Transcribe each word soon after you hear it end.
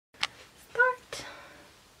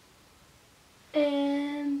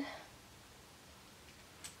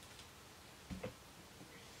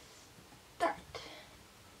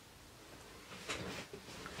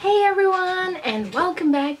and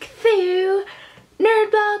welcome back to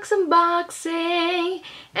Nerdblock's unboxing.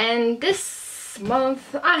 And this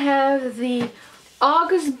month I have the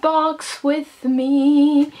August box with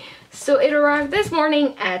me. So it arrived this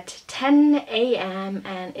morning at 10 a.m.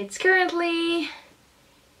 and it's currently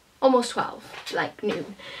almost 12, like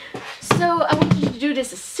noon. So I wanted to do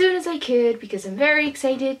this as soon as I could because I'm very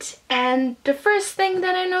excited. And the first thing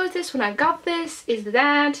that I noticed when I got this is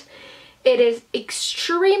that it is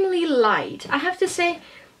extremely light. I have to say,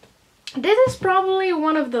 this is probably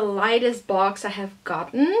one of the lightest boxes I have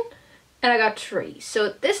gotten, and I got 3. So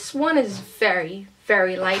this one is very,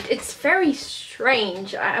 very light. It's very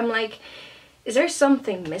strange. I'm like, is there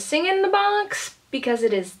something missing in the box because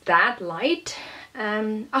it is that light?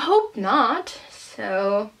 I hope not.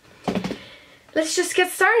 So let's just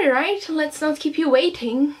get started, right? Let's not keep you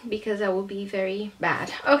waiting because that will be very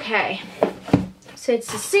bad. Okay. So it's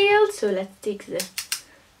sealed, so let's take the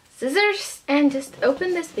scissors and just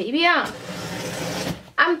open this baby up.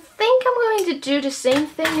 I think I'm going to do the same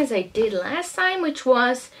thing as I did last time, which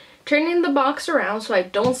was turning the box around so I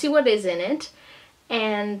don't see what is in it.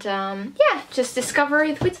 And yeah, just discover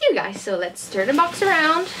it with you guys. So let's turn the box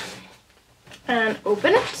around and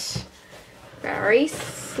open it very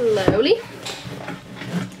slowly.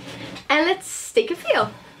 And let's take a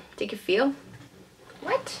feel. Take a feel.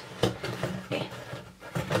 What? Okay.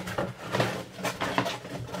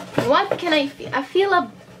 What can I feel? I feel a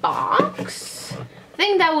box. I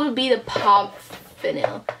think that would be the pop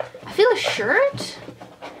vinyl. I feel a shirt.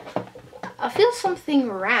 I feel something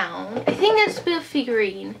round. I think that's a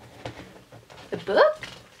figurine. A book?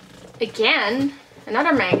 Again,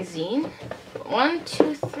 another magazine. 1,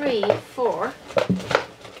 2, 3, 4. I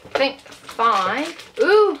think 5.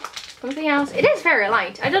 Ooh, something else. It is very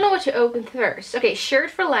light. I don't know what to open first. Okay,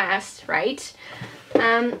 shirt for last, right?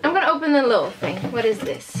 I'm gonna open the little thing. What is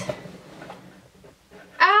this?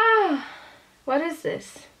 Ah! What is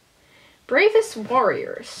this? Bravest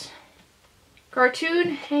Warriors.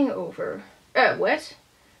 Cartoon Hangover. What?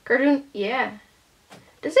 Cartoon, yeah.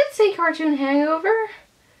 Does it say Cartoon Hangover?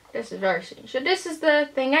 This is very strange. So this is the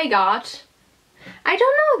thing I got. I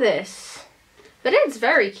don't know this, but it's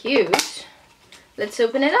very cute. Let's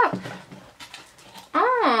open it up.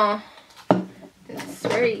 Ah. It's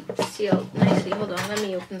very sealed nicely. Hold on, let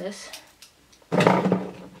me open this.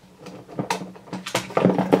 Apparently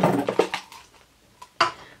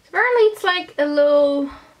it's like a little,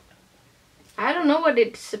 I don't know what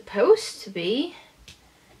it's supposed to be.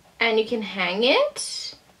 And you can hang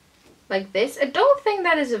it like this. I don't think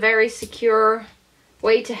that is a very secure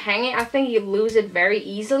way to hang it. I think you lose it very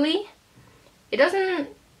easily. It doesn't,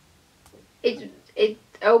 it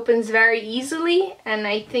opens very easily, and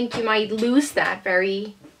I think you might lose that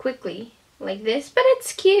very quickly like this, but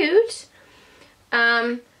it's cute.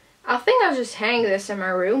 I think I'll just hang this in my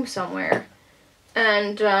room somewhere.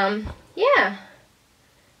 And yeah,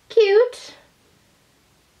 cute,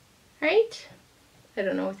 right? I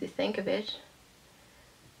don't know what you think of it.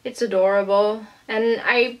 It's adorable, and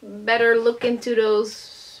I better look into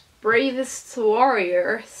those Bravest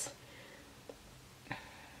Warriors,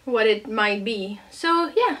 what it might be.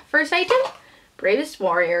 So yeah, first item, Bravest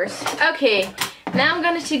Warriors. Okay, now I'm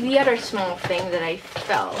gonna take the other small thing that I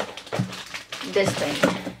fell. This thing.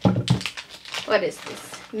 What is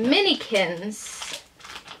this? Minikins.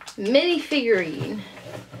 Mini figurine.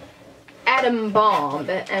 Atom Bomb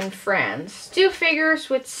and Friends. 2 figures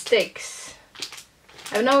with sticks.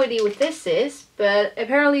 I have no idea what this is, but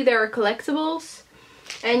apparently there are collectibles.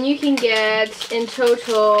 And you can get in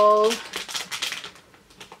total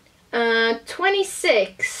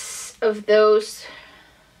 26 of those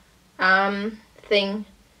thing.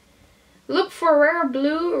 Look for rare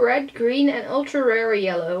blue, red, green, and ultra rare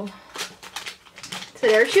yellow. So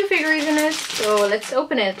there are 2 figures in this, so let's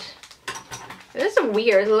open it. This is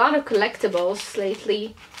weird, a lot of collectibles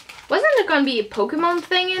lately. Wasn't there gonna be a Pokemon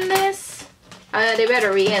thing in this? They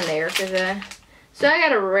better be in there, cause so I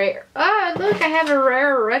got a rare, oh look, I have a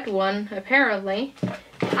rare red one, apparently.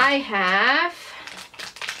 I have,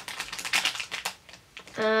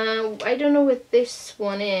 I don't know what this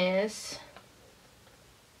one is.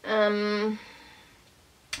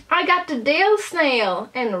 I got the Dale Snail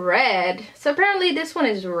in red. So apparently this one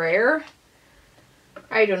is rare.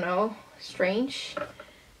 I don't know. Strange.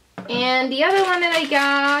 And the other one that I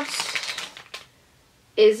got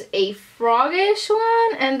is a Froggish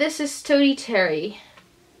one. And this is Toady Terry.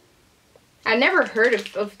 I never heard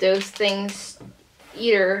of those things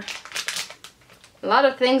either. A lot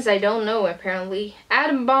of things I don't know apparently.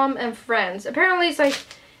 Atom Bomb and Friends. Apparently it's like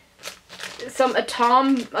some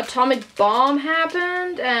atomic bomb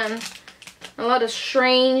happened and a lot of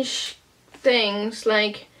strange things.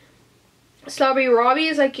 Like Slobby Robbie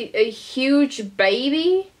is like a huge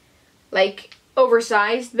baby, like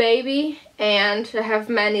oversized baby, and I have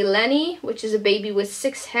Manny Lenny, which is a baby with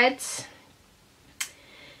 6 heads,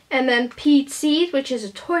 and then Pete Seed, which is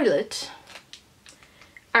a toilet.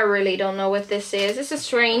 I really don't know what this is. This is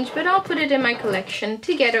strange, but I'll put it in my collection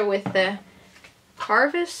together with the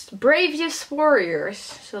Harvest Bravest Warriors.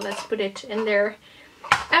 So let's put it in there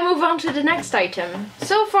and move on to the next item.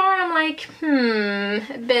 So far I'm like,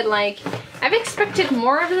 a bit like, I've expected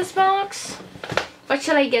more of this box. What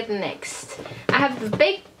shall I get next? I have the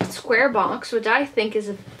big square box, which I think is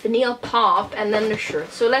a vanilla pop, and then the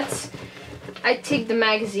shirt. So I take the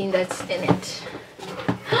magazine that's in it.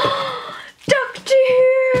 Doctor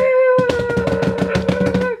Who!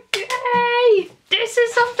 Yay! This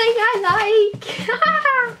is something I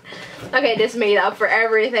like! Okay, this made up for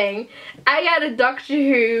everything. I got a Doctor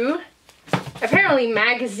Who, apparently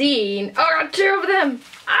magazine. Oh, I got 2 of them!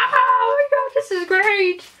 Oh my god, this is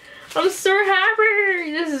great! I'm so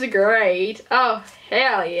happy! This is great! Oh,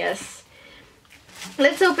 hell yes!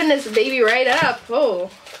 Let's open this baby right up. Oh,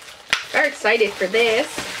 very excited for this.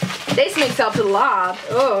 This makes up a lot.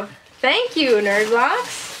 Oh, thank you,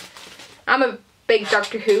 Nerdblocks. I'm a big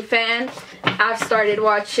Doctor Who fan. I've started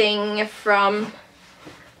watching from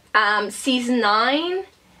season 9,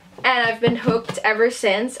 and I've been hooked ever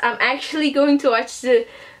since. I'm actually going to watch the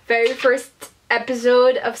very first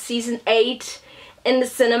episode of season 8 in the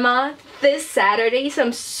cinema this Saturday, so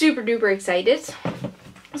I'm super duper excited.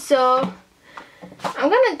 So I'm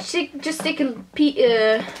gonna just take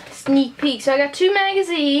a sneak peek. So I got 2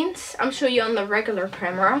 magazines. I'll show you on the regular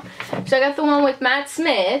camera. So I got the one with Matt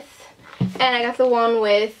Smith, and I got the one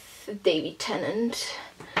with David Tennant.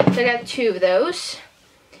 So I got 2 of those.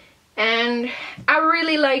 And I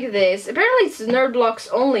really like this. Apparently it's Nerdblocks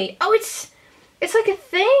only. Oh, it's like a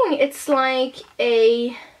thing. It's like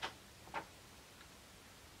a...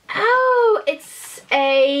 Oh, it's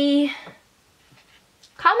a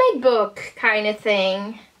comic book kind of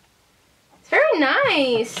thing. It's very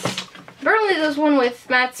nice. Apparently there's one with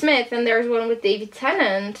Matt Smith and there's one with David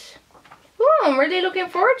Tennant. Oh, I'm really looking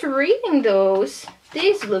forward to reading those.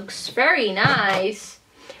 This looks very nice.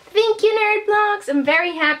 Thank you, Nerdblocks. I'm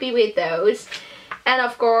very happy with those. And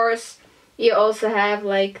of course, you also have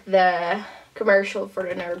like the commercial for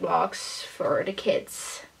the Nerdblocks for the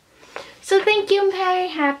kids. So thank you, I'm very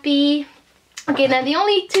happy. Okay, now the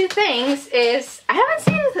only 2 things is, I haven't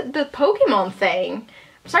seen the Pokemon thing.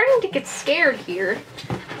 I'm starting to get scared here.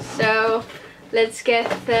 So let's get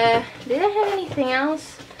the, did I have anything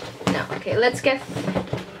else? No, okay, let's get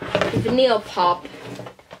the vanilla pop.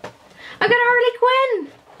 I got a Harley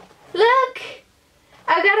Quinn! Look!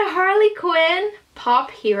 I got a Harley Quinn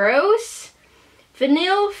Pop Heroes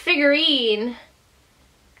vanilla figurine.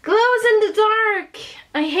 Glows in the dark!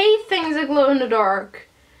 I hate things that glow in the dark.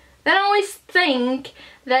 Then I always think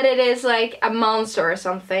that it is like a monster or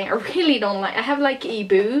something. I really don't like. I have like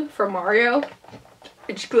Ebu from Mario,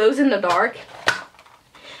 which glows in the dark,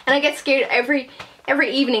 and I get scared every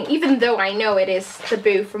evening, even though I know it is the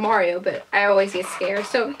Boo from Mario. But I always get scared.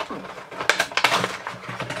 So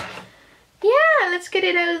yeah, let's get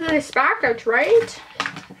it out of this package, right?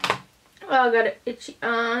 Oh, I got it itchy.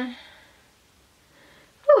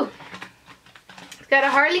 Ooh. It's got a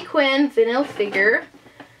Harley Quinn vanilla figure.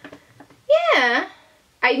 Yeah.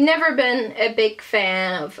 I've never been a big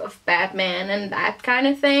fan of Batman and that kind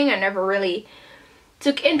of thing. I never really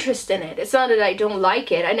took interest in it. It's not that I don't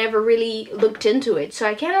like it. I never really looked into it. So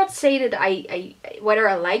I cannot say that I whether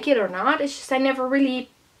I like it or not. It's just I never really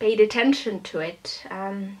paid attention to it.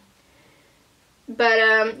 Yeah,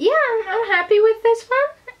 I'm happy with this one.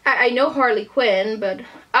 I know Harley Quinn, but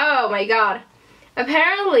oh my god.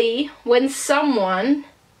 Apparently, when someone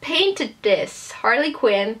painted this Harley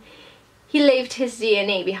Quinn, he left his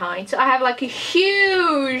DNA behind. So I have like a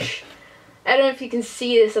huge, I don't know if you can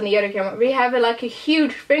see this on the other camera, we have like a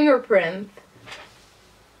huge fingerprint.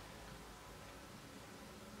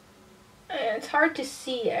 It's hard to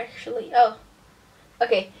see actually. Oh,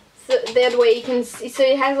 okay. So that way you can see. So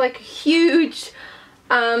it has like a huge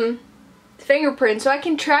fingerprint. So I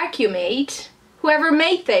can track you, mate. Whoever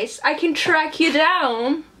made this, I can track you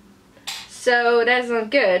down. So that's not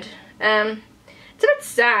good. It's a bit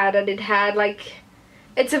sad that it had like,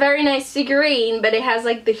 it's a very nice figurine, but it has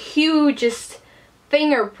like the hugest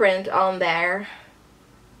fingerprint on there.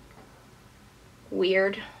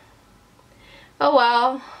 Weird. Oh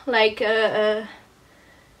well, like, well,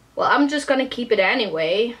 I'm just gonna keep it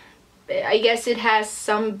anyway. I guess it has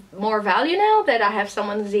some more value now that I have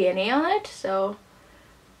someone's DNA on it, so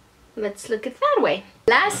let's look at that way.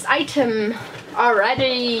 Last item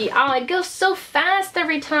already. Oh, it goes so fast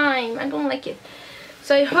every time. I don't like it.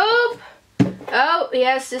 So I hope... Oh,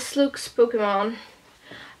 yes, this looks Pokemon.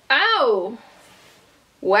 Oh!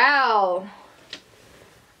 Wow.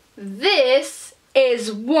 This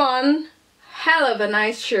is one hell of a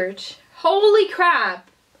nice shirt. Holy crap.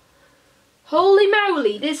 Holy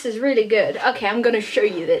moly, this is really good. Okay, I'm gonna show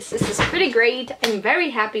you this. This is pretty great. I'm very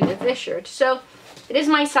happy with this shirt. So, it is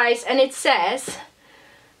my size and it says...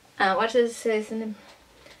 what does it say in the...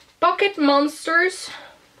 Pocket Monsters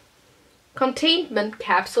Containment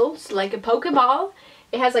Capsules, like a Pokeball.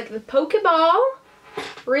 It has like the Pokeball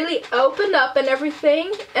really opened up and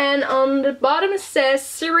everything. And on the bottom it says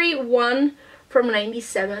Series 1 from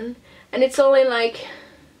 97. And it's only like...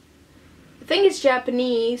 I think it's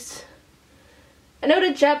Japanese. I know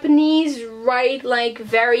that Japanese write like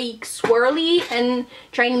very swirly and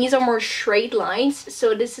Chinese are more straight lines.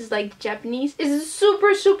 So this is like Japanese. It's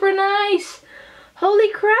super, super nice.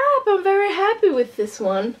 Holy crap, I'm very happy with this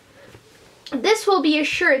one. This will be a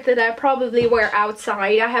shirt that I probably wear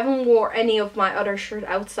outside. I haven't worn any of my other shirt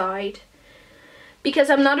outside.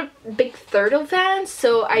 Because I'm not a big Turtle fan.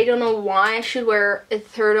 So I don't know why I should wear a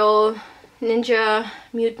Turtle, Ninja,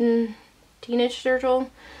 Mutant, Teenage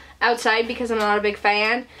Turtle outside, because I'm not a big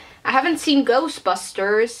fan. I haven't seen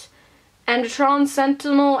Ghostbusters and the Tron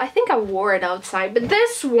Sentinel. I think I wore it outside, but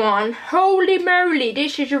this one, holy moly,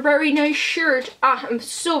 this is a very nice shirt. I'm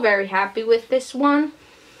so very happy with this one.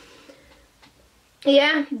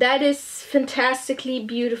 Yeah, that is fantastically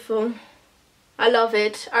beautiful. I love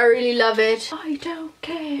it. I really love it. I don't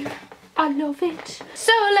care. I love it.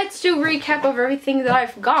 So let's do a recap of everything that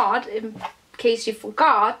I've got, in case you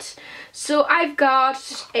forgot. So I've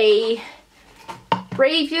got a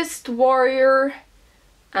Bravest Warrior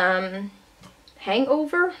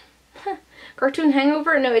hangover, cartoon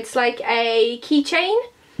hangover. No, it's like a keychain.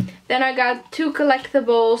 Then I got 2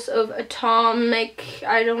 collectibles of Atomic,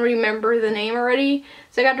 I don't remember the name already.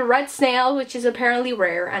 So I got the red snail, which is apparently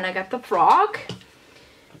rare, and I got the frog,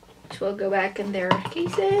 which will go back in their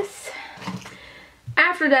cases.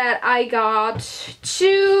 After that I got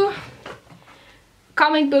 2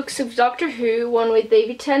 comic books of Doctor Who, one with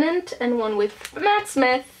David Tennant and one with Matt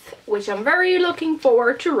Smith, which I'm very looking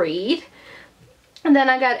forward to read. And then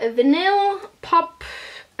I got a vinyl pop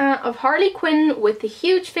of Harley Quinn with the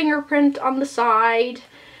huge fingerprint on the side,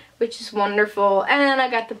 which is wonderful. And I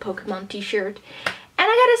got the Pokemon t-shirt. And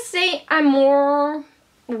I gotta say, I'm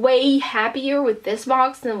way happier with this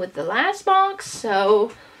box than with the last box.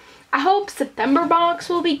 So I hope September box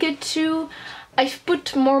will be good too. I've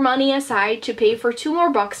put more money aside to pay for 2 more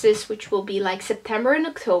boxes, which will be like September and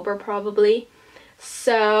October probably.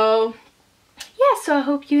 So yeah, so I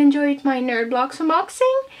hope you enjoyed my Nerdblock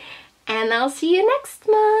unboxing, and I'll see you next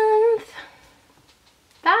month.